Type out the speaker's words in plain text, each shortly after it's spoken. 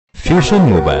Fusion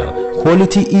Mobile,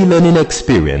 quality e-learning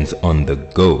experience on the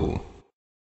go.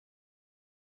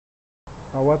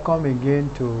 Welcome again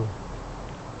to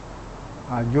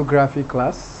our geography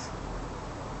class.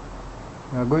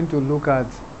 We are going to look at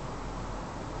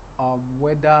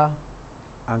weather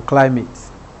and climate.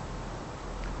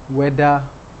 Weather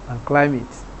and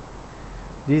climate.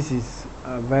 This is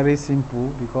very simple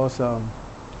because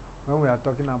when we are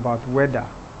talking about weather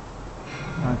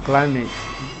and climate,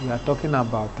 we are talking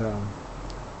about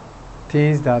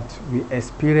things that we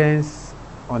experience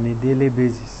on a daily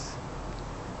basis.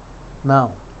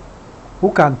 Now,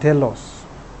 who can tell us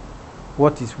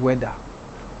what is weather?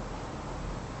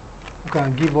 Who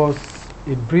can give us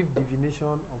a brief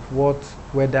definition of what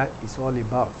weather is all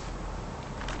about?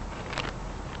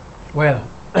 Well,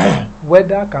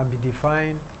 weather can be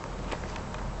defined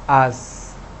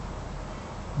as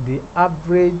the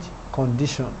average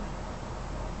condition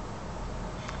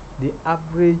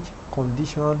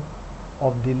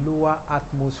of the lower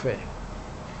atmosphere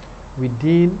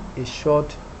within a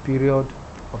short period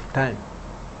of time.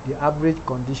 The average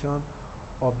condition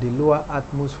of the lower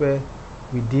atmosphere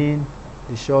within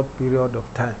a short period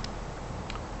of time.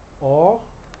 Or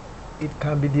it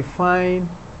can be defined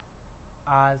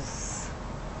as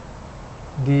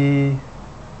the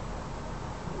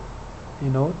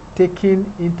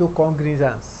taking into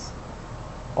cognizance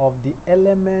of the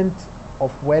element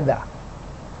of weather,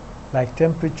 like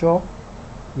temperature,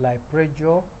 like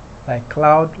pressure, like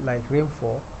cloud, like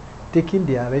rainfall, taking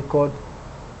their record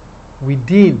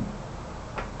within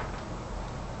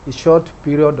a short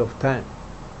period of time.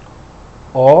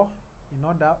 Or in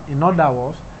other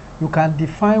words, you can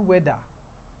define weather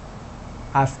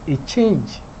as a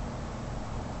change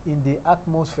in the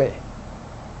atmosphere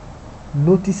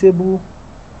noticeable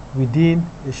within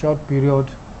a short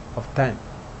period of time.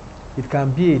 It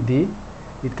can be a day,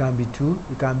 it can be 2,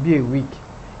 it can be a week,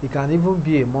 it can even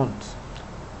be a month.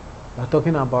 We are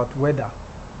talking about weather.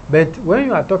 But when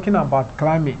you are talking about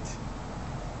climate,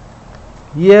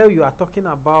 here you are talking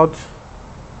about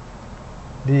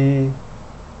the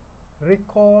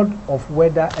record of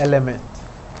weather element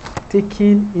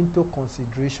taken into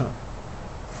consideration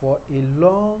for a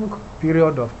long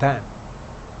period of time,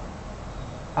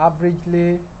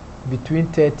 averagely between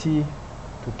 30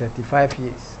 to 35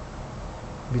 years.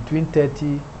 Between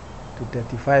 30 to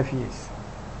 35 years.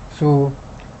 So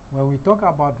when we talk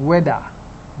about weather,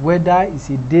 weather is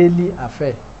a daily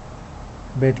affair,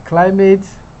 but climate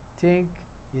take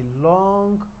a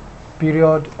long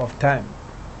period of time.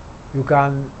 You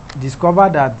can discover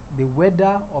that the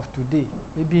weather of today,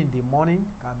 maybe in the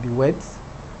morning, can be wet,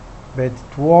 but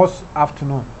towards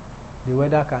afternoon, the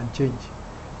weather can change.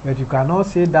 But you cannot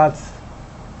say that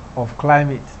of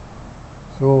climate.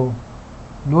 So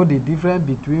know the difference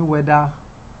between weather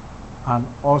and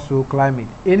also climate.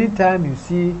 Anytime you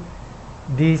see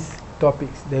these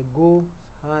topics, they go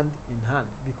hand in hand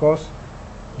because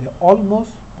they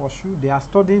almost pursue, they are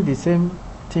studying the same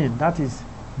thing. That is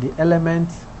the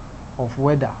elements of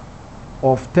weather,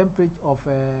 of temperature, of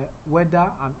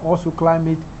weather and also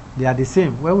climate. They are the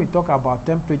same. When we talk about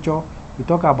temperature, we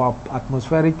talk about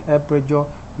atmospheric air pressure,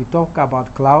 we talk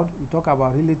about cloud, we talk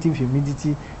about relative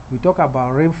humidity, we talk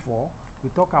about rainfall, we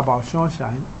talk about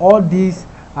sunshine. All these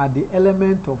are the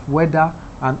element of weather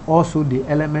and also the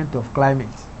element of climate.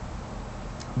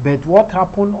 But what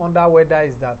happens under weather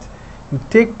is that you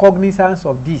take cognizance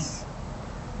of this.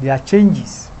 There are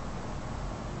changes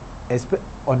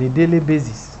on a daily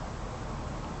basis.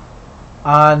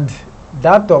 And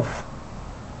that of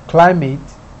climate,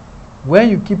 when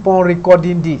you keep on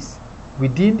recording this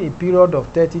within a period of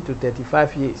 30 to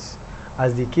 35 years,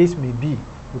 as the case may be,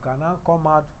 you can now come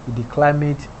out with the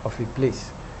climate of a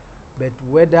place. But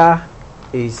weather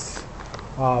is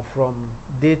from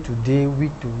day to day,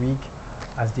 week to week,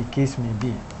 as the case may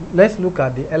be. Let's look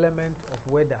at the element of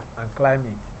weather and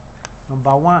climate.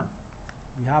 Number 1,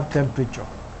 we have temperature.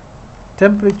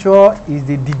 Temperature is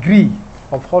the degree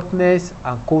of hotness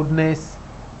and coldness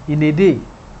in a day.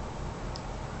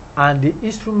 And the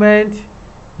instrument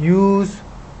used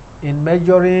in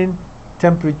measuring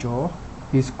temperature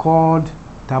is called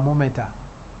thermometer.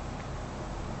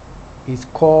 It's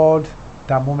called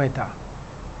thermometer.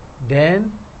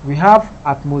 Then we have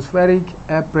atmospheric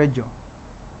air pressure.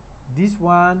 This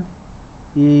one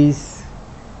is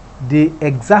the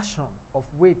exertion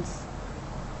of weight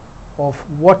of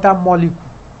water molecule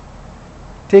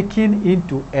taken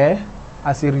into air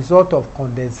as a result of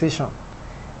condensation.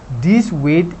 This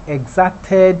weight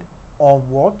exerted on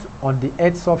what? On the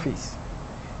Earth's surface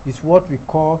is what we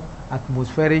call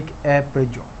atmospheric air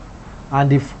pressure.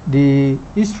 And the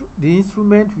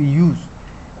instrument we use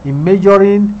in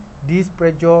measuring This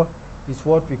pressure is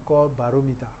what we call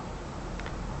barometer.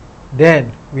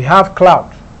 Then we have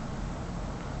cloud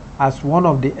as one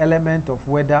of the elements of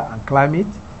weather and climate.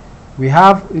 We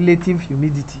have relative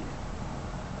humidity.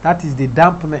 That is the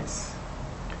dampness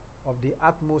of the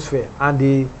atmosphere,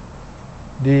 and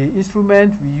the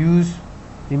instrument we use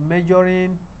in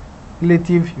measuring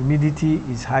relative humidity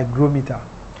is hygrometer.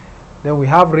 Then we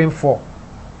have rainfall.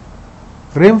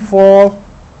 Rainfall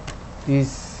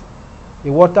is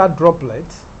a water droplet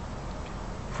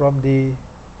from the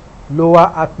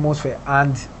lower atmosphere,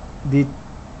 and the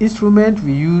instrument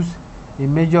we use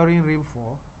in measuring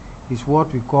rainfall is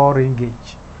what we call rain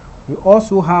gauge. We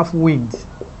also have wind.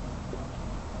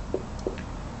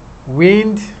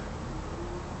 Wind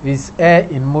is air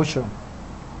in motion.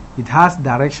 It has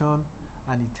direction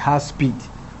and it has speed.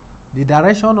 The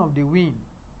direction of the wind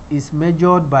is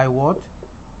measured by what?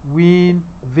 Wind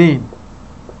vane.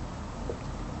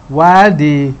 While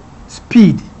the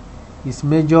speed is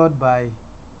measured by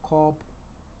curb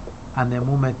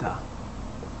anemometer.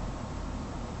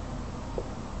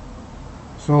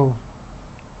 So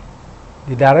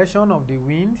the direction of the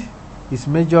wind is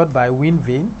measured by wind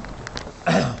vane.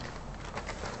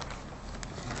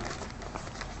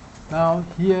 Now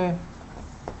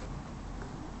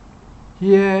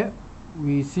here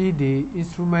we see the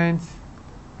instrument,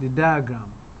 the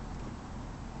diagram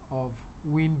of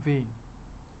wind vane.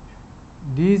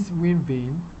 This wind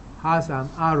vane has an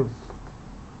arrow,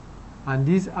 and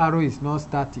this arrow is not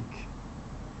static.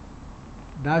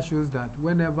 That shows that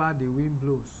whenever the wind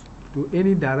blows to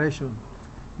any direction,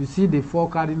 you see the four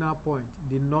cardinal points: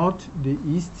 the north, the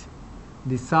east,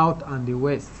 the south, and the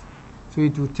west. So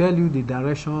it will tell you the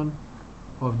direction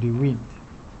of the wind.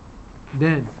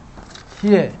 Then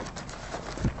here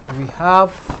we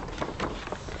have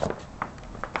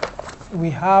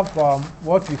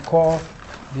what we call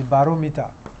the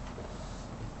barometer,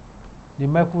 the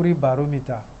mercury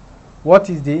barometer. What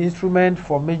is the instrument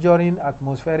for measuring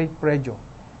atmospheric pressure?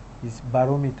 Is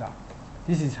barometer.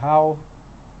 This is how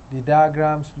the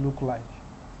diagrams look like.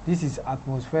 This is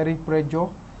atmospheric pressure.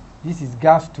 This is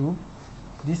gas tube.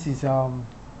 This is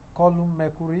column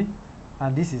mercury,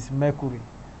 and this is mercury.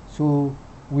 So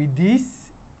with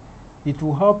this, it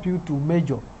will help you to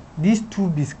measure. This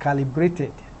tube is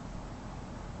calibrated.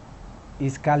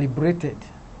 Is calibrated,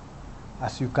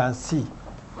 as you can see.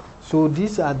 So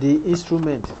these are the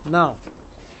instruments. Now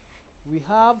we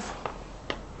have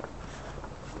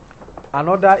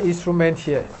another instrument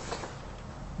here.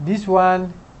 This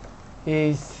one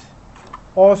is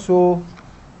also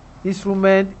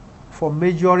instrument for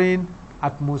measuring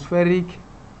atmospheric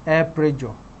air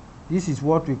pressure. This is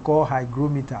what we call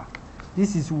hygrometer.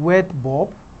 This is wet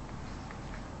bulb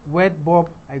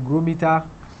hygrometer,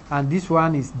 and this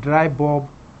one is dry bulb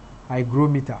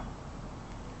hygrometer.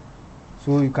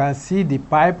 So you can see the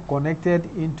pipe connected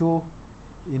into,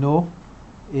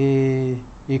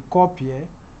 a cup here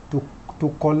to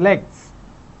collect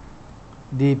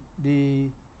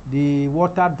the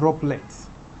water droplets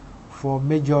for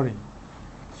measuring.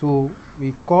 So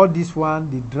we call this one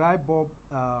the dry bulb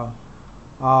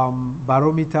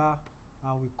barometer,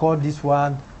 and we call this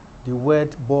one the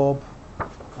wet bulb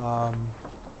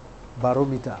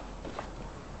barometer.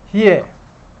 Here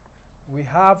we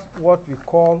have what we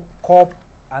call curb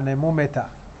anemometer.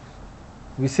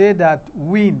 We say that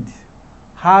wind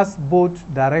has both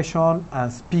direction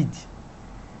and speed.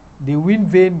 The wind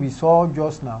vane we saw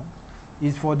just now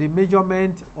is for the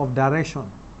measurement of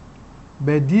direction,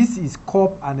 but this is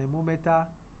curb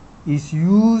anemometer, is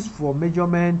used for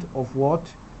measurement of what?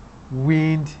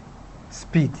 Wind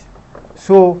speed.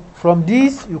 So from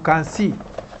this you can see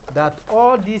that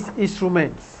all these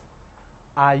instruments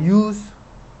are used.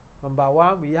 Number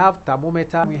one, we have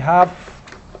thermometer.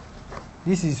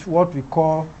 This is what we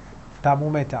call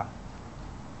thermometer.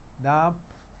 Now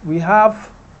we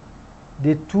have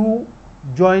the two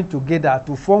joined together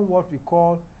to form what we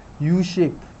call U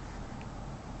shape.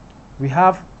 We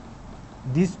have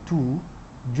these two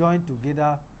joined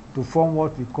together to form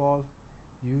what we call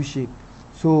U shape.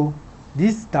 So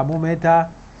this thermometer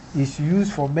is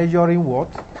used for measuring what?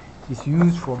 It's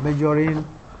used for measuring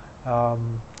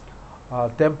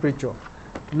temperature.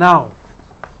 Now,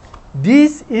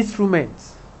 these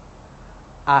instruments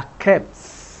are kept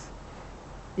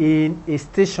in a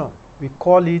station. We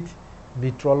call it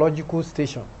meteorological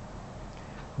station.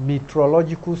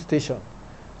 Meteorological station.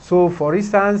 So, for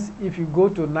instance, if you go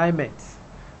to NIMET,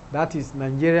 that is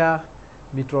Nigeria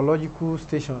Meteorological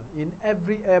Station, in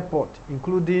every airport,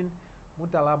 including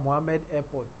Murtala Mohammed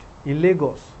Airport in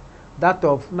Lagos, that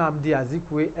of Nnamdi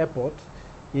Azikiwe Airport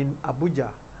in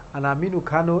Abuja, and Aminu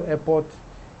Kano Airport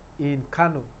in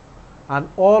Kano, and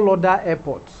all other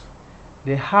airports,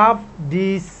 they have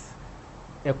this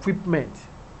equipment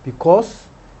because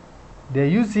they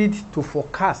use it to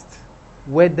forecast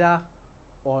weather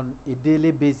on a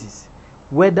daily basis.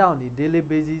 Weather on a daily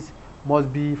basis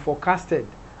must be forecasted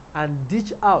and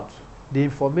dish out the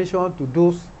information to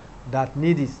those that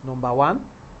need it. Number one,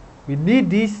 we need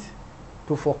this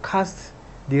to forecast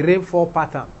the rainfall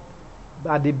pattern.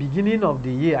 At the beginning of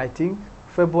the year, I think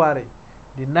February,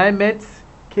 the NIMET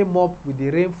came up with the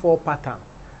rainfall pattern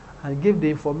and gave the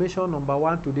information, number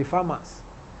one, to the farmers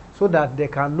so that they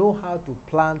can know how to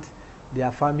plant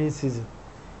their farming season.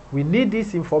 We need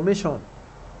this information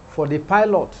for the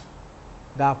pilot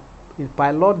that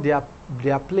pilot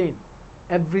their plane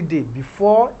every day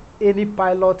before any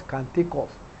pilot can take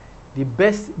off.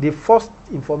 The first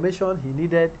information he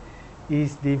needed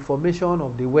is the information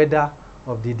of the weather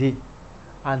of the day,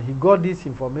 and he got this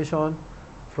information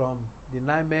from the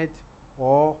NIMET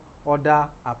or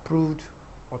other approved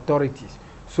authorities.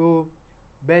 So,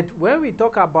 but when we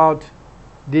talk about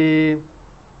the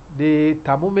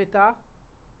thermometer,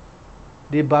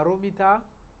 the barometer,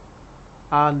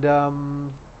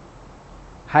 and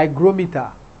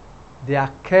hygrometer, they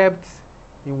are kept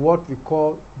in what we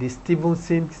call the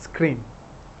Stevenson screen.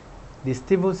 The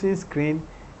Stevenson screen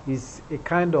is a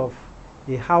kind of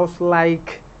a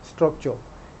house-like structure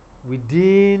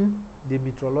within the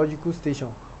meteorological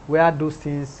station where those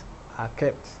things are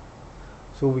kept.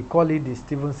 So we call it the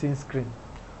Stevenson screen.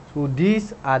 So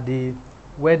these are the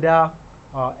weather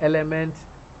elements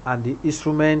and the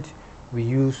instrument we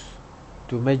use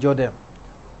to measure them.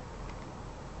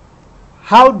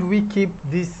 How do we keep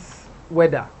this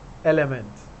weather element?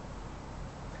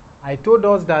 I told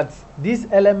us that these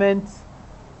elements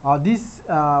or these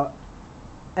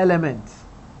elements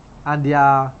and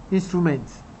their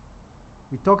instruments,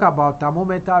 we talk about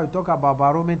thermometer, we talk about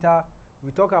barometer,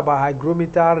 we talk about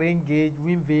hygrometer, rain gauge,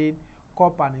 wind vane,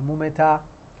 cup and anemometer.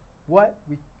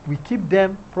 We keep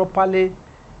them properly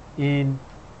in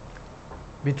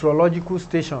meteorological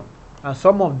station, and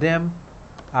some of them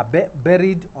are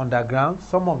buried underground,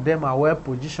 some of them are well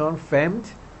positioned, firmed,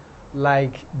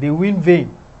 like the wind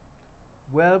vane,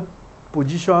 well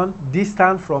positioned,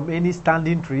 distant from any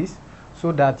standing trees,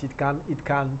 so that it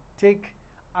can take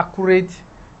accurate,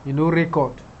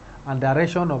 record and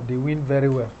direction of the wind very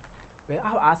well. But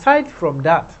aside from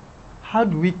that, how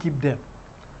do we keep them?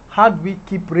 How do we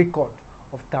keep record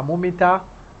of thermometer,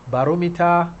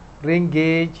 barometer, rain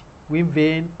gauge, wind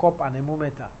vane, cup and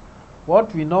anemometer?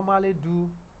 What we normally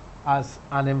do as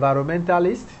an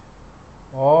environmentalist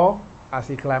or as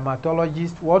a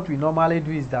climatologist, what we normally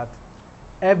do is that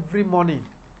every morning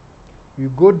you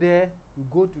go there, you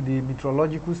go to the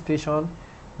meteorological station,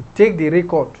 you take the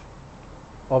record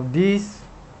of this,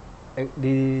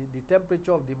 the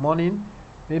temperature of the morning.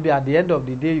 Maybe at the end of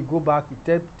the day, you go back, you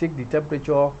take the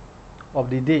temperature of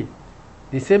the day.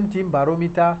 The same thing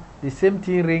barometer, the same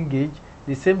thing rain gauge,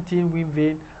 the same thing wind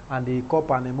vane, and the cup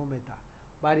and anemometer.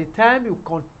 By the time you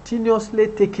continuously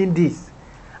taking this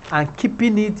and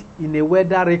keeping it in a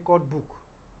weather record book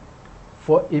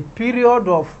for a period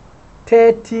of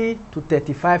 30 to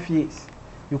 35 years,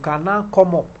 you can now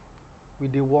come up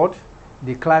with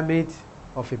the climate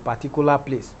of a particular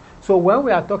place. So when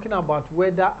we are talking about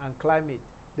weather and climate,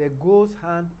 they goes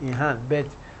hand in hand, but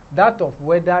that of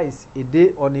weather is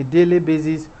on a daily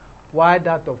basis, while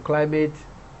that of climate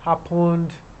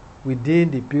happened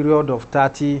within the period of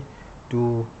 30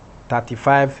 to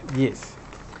 35 years.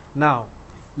 Now,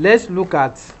 let's look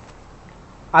at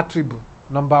attribute.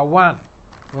 Number one,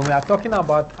 when we are talking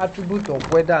about attributes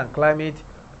of weather and climate,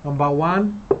 number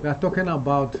one, we are talking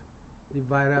about the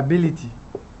variability.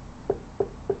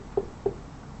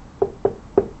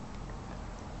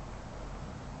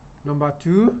 Number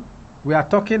two, we are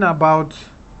talking about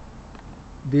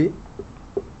the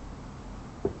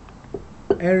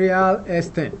areal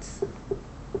extent.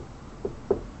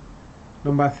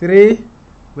 Number three,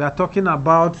 we are talking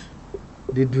about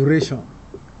the duration.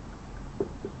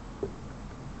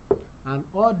 And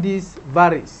all these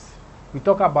varies. We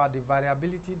talk about the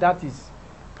variability, that is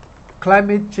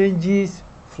climate changes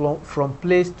from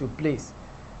place to place.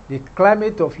 The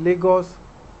climate of Lagos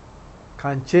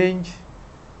can change,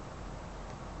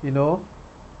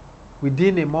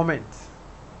 within a moment.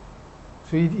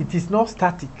 So it is not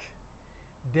static.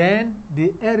 Then the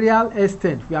areal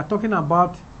extent, we are talking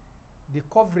about the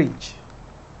coverage.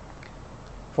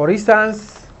 For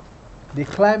instance, the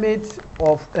climate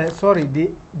of,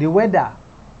 the weather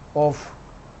of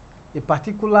a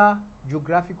particular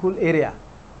geographical area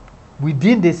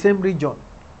within the same region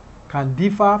can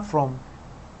differ from,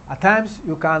 at times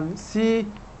you can see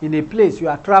in a place you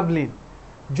are traveling,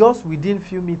 just within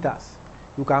few meters.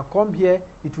 You can come here,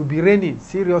 it will be raining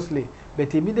seriously,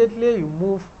 but immediately you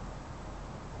move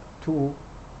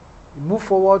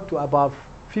forward to about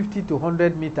 50 to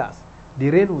 100 meters, the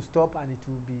rain will stop and it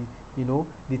will be,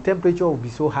 the temperature will be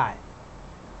so high.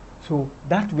 So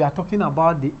that we are talking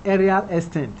about the areal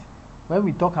extent. When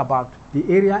we talk about the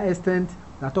area extent,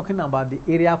 we are talking about the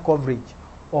area coverage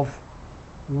of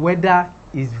weather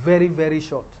is very, very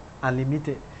short and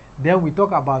limited. Then we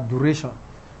talk about duration.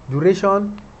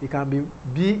 Duration, it can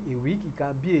be a week, it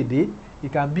can be a day,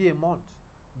 it can be a month,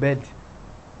 but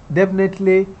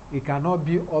definitely it cannot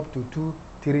be up to 2,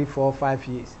 3, 4, 5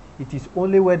 years. It is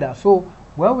only weather. So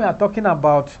when we are talking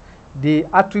about the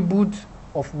attribute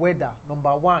of weather,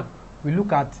 number one, we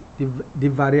look at the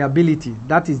variability,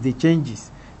 that is the changes.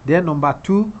 Then number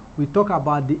two, we talk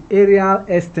about the areal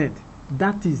extent,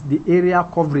 that is the area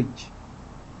coverage.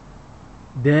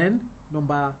 Then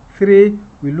number three,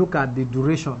 we look at the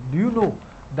duration. Do you know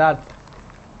that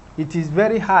it is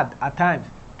very hard at times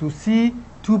to see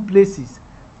two places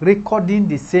recording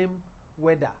the same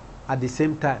weather at the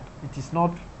same time? It is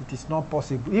not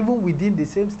possible. Even within the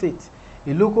same state,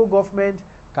 a local government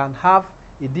can have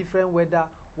a different weather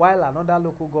while another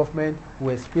local government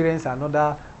will experience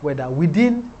another weather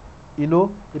within a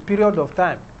period of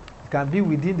time. It can be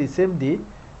within the same day.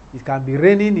 It can be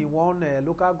raining in one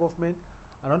local government,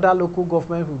 another local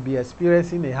government will be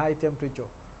experiencing a high temperature,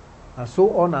 and so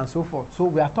on and so forth. So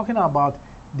we are talking about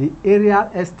the area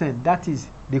extent, that is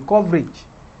the coverage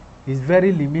is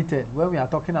very limited when we are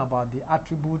talking about the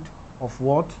attribute of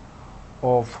what?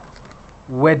 Of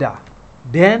weather.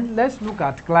 Then let's look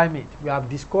at climate. We have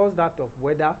discussed that of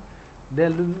weather.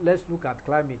 Then let's look at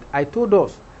climate. I told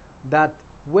us that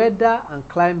weather and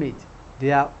climate,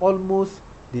 they are almost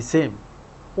the same.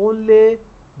 Only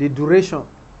the duration,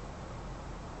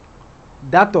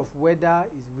 that of weather,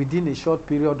 is within a short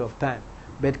period of time.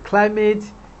 But climate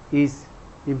is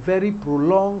a very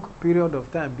prolonged period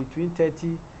of time, between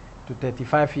 30 to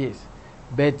 35 years.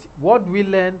 But what we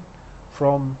learn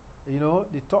from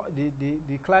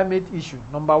the climate issue,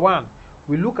 number one,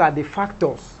 we look at the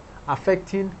factors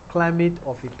affecting climate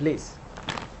of a place.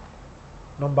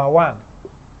 Number one,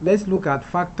 let's look at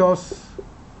factors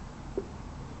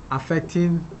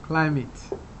affecting climate.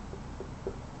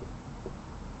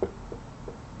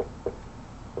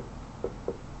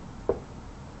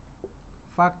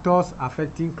 Factors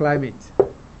affecting climate.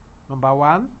 Number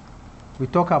one, we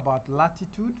talk about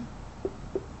latitude.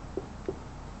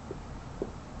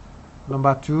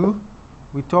 Number two,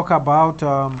 we talk about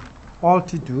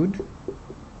altitude.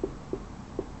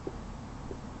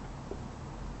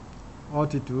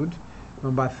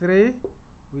 Number three,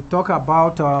 we talk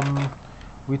about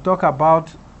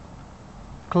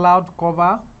cloud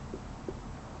cover.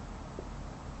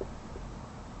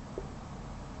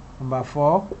 Number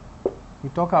four, we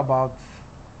talk about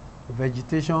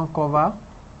vegetation cover.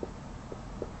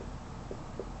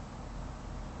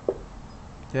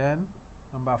 Then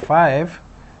number five,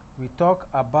 we talk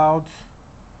about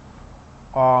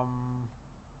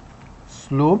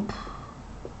slope.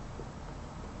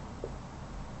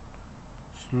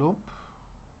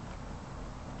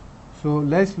 So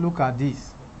let's look at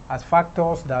these as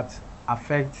factors that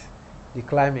affect the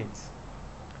climate.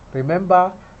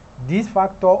 Remember, this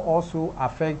factor also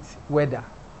affects weather,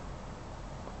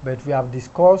 but we have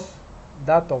discussed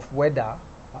that of weather.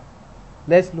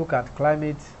 Let's look at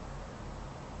climate.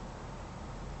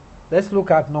 Let's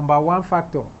look at number one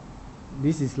factor.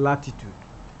 This is latitude.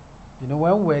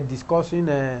 When we're discussing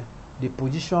the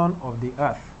position of the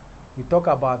earth, we talk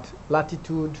about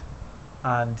latitude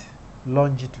and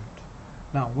longitude.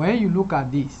 Now, when you look at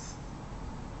this,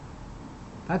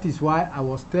 that is why I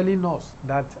was telling us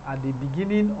that at the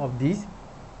beginning of this,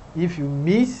 if you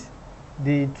miss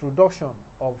the introduction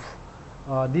of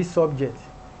this subject,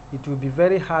 it will be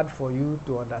very hard for you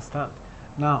to understand.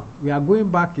 Now, we are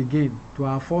going back again to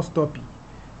our first topic.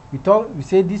 We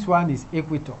say this one is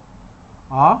equator.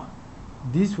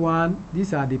 These are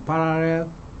the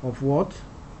parallel of what?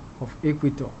 Of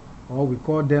equator, or we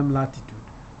call them latitude.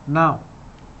 Now,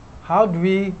 how do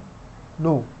we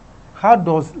know? How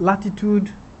does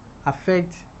latitude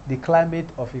affect the climate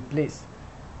of a place?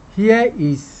 Here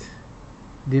is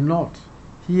the north,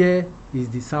 here is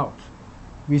the south.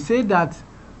 We say that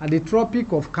at the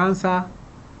Tropic of Cancer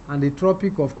and the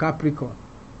Tropic of Capricorn,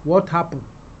 what happened?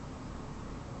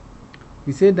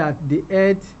 We say that the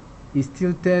earth is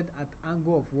tilted at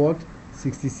angle of what?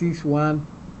 66/1/2.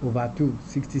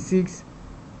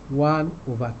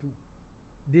 66/1/2.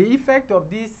 The effect of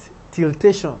this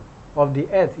tiltation of the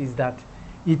earth is that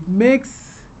it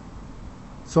makes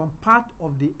some part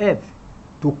of the earth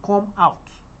to come out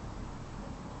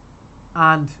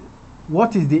And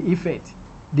what is the effect?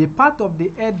 The part of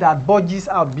the earth that bulges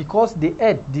out because the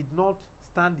earth did not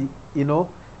stand,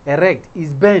 erect,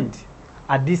 is bent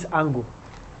at this angle.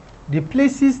 The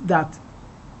places that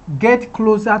get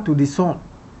closer to the sun,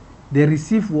 they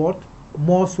receive what?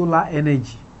 More solar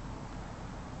energy.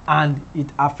 And it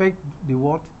affects the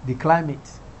what? The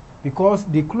climate. Because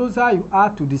the closer you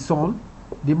are to the sun,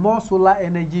 the more solar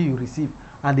energy you receive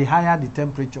and the higher the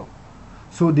temperature.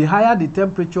 So the higher the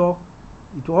temperature,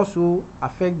 it also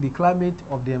affects the climate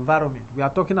of the environment. We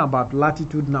are talking about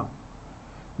latitude now.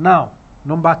 Now,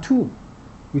 number 2,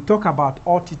 we talk about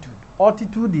altitude.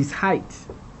 Altitude is height.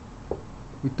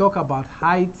 We talk about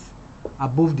height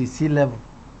above the sea level.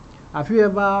 Have you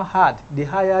ever heard the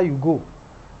higher you go,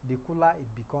 the cooler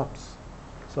it becomes?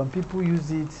 Some people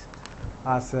use it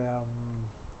as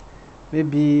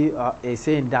maybe a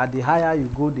saying that the higher you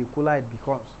go, the cooler it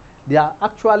becomes. They are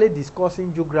actually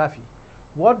discussing geography.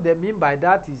 What they mean by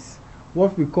that is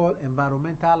what we call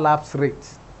environmental lapse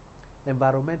rate.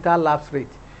 Environmental lapse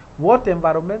rate. What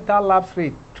environmental lapse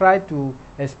rate try to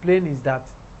explain is that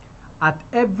at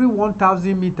every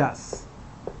 1,000 meters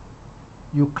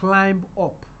you climb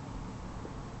up,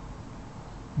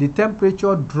 the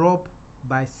temperature drop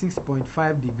by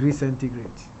 6.5 degrees centigrade.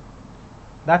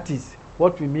 That is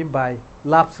what we mean by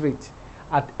lapse rate.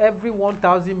 At every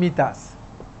 1,000 meters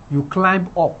you climb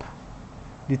up,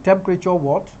 the temperature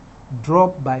what?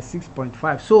 Drop by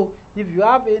 6.5. So if you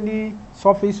have any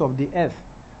surface of the earth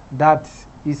that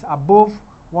is above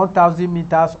 1,000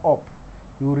 meters up,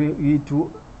 it will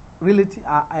really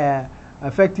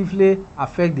effectively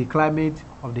affect the climate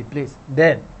of the place.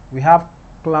 Then we have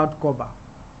cloud cover.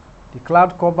 The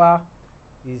cloud cover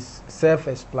is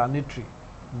self-explanatory.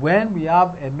 When we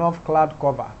have enough cloud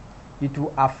cover, it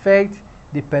will affect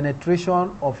the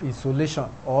penetration of insolation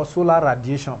or solar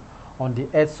radiation on the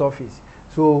Earth's surface.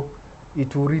 So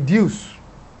it will reduce.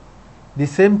 The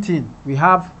same thing, we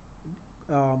have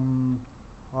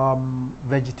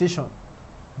vegetation.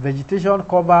 Vegetation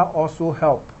cover also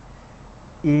help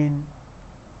in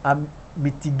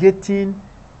mitigating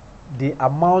the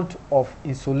amount of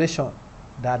insolation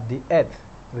that the Earth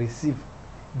receives,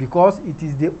 because it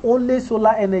is the only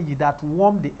solar energy that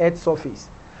warms the Earth's surface.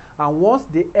 And once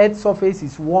the Earth's surface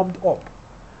is warmed up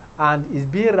and is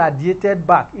being radiated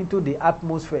back into the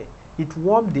atmosphere, it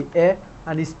warms the air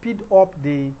and it speeds up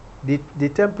the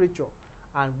temperature.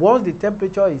 And once the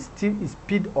temperature is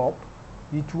speed up,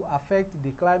 it will affect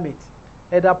the climate,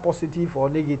 either positive or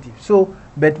negative. So,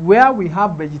 but where we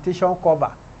have vegetation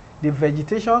cover, the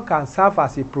vegetation can serve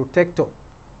as a protector,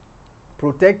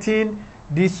 protecting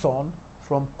the sun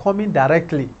from coming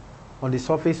directly on the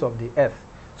surface of the earth.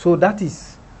 So that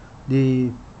is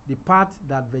the part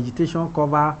that vegetation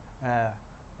cover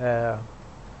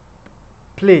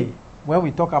play when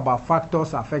we talk about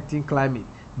factors affecting climate.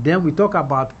 Then we talk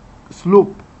about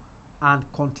slope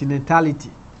and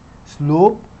continentality.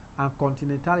 Slope and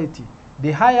continentality.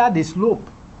 The higher the slope,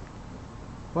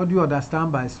 what do you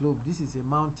understand by slope? This is a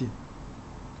mountain.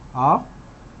 By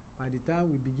the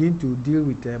time we begin to deal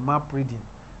with map reading,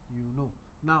 you know.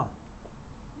 Now,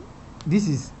 this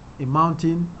is a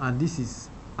mountain and this is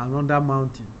another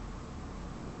mountain.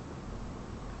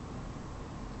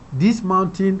 This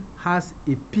mountain has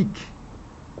a peak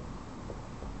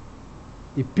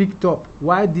top,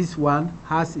 while this one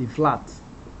has a flat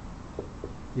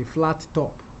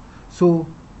top. So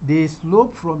the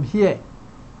slope from here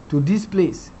to this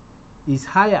place is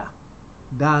higher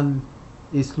than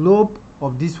a slope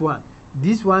of this one.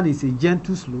 This one is a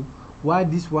gentle slope, while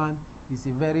this one is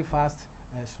a very fast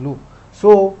slope.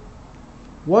 So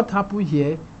what happened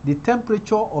here, the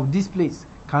temperature of this place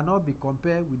cannot be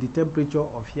compared with the temperature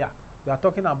of here. We are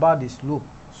talking about the slope.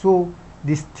 So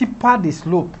the steeper the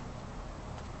slope,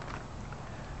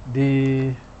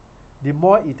 the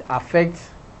more it affects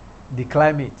the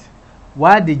climate.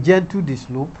 While the gentle the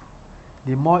slope,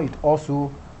 the more it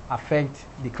also affects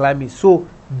the climate. So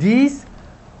these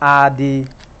are the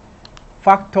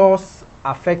factors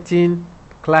affecting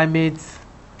climate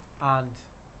and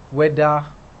weather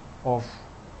of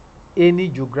any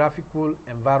geographical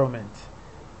environment,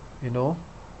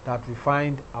 that we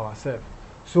find ourselves.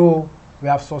 So we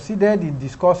have succeeded in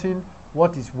discussing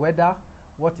what is weather,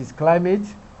 what is climate,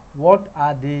 what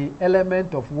are the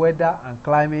elements of weather and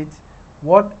climate,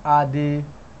 what are the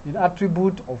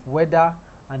attributes of weather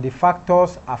and the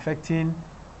factors affecting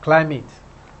climate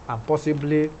and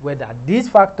possibly weather. These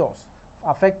factors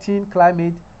affecting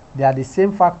climate, they are the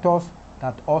same factors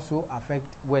that also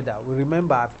affect weather. We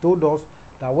remember I've told us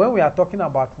that when we are talking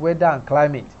about weather and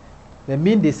climate, they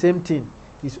mean the same thing.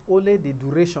 It's only the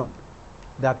duration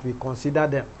that we consider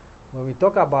them. When we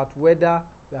talk about weather,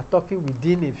 we are talking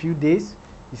within a few days.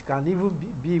 It can even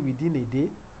be within a day.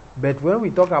 But when we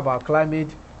talk about climate,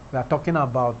 we are talking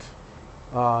about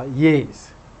years,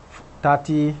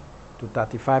 30 to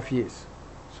 35 years.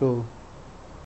 So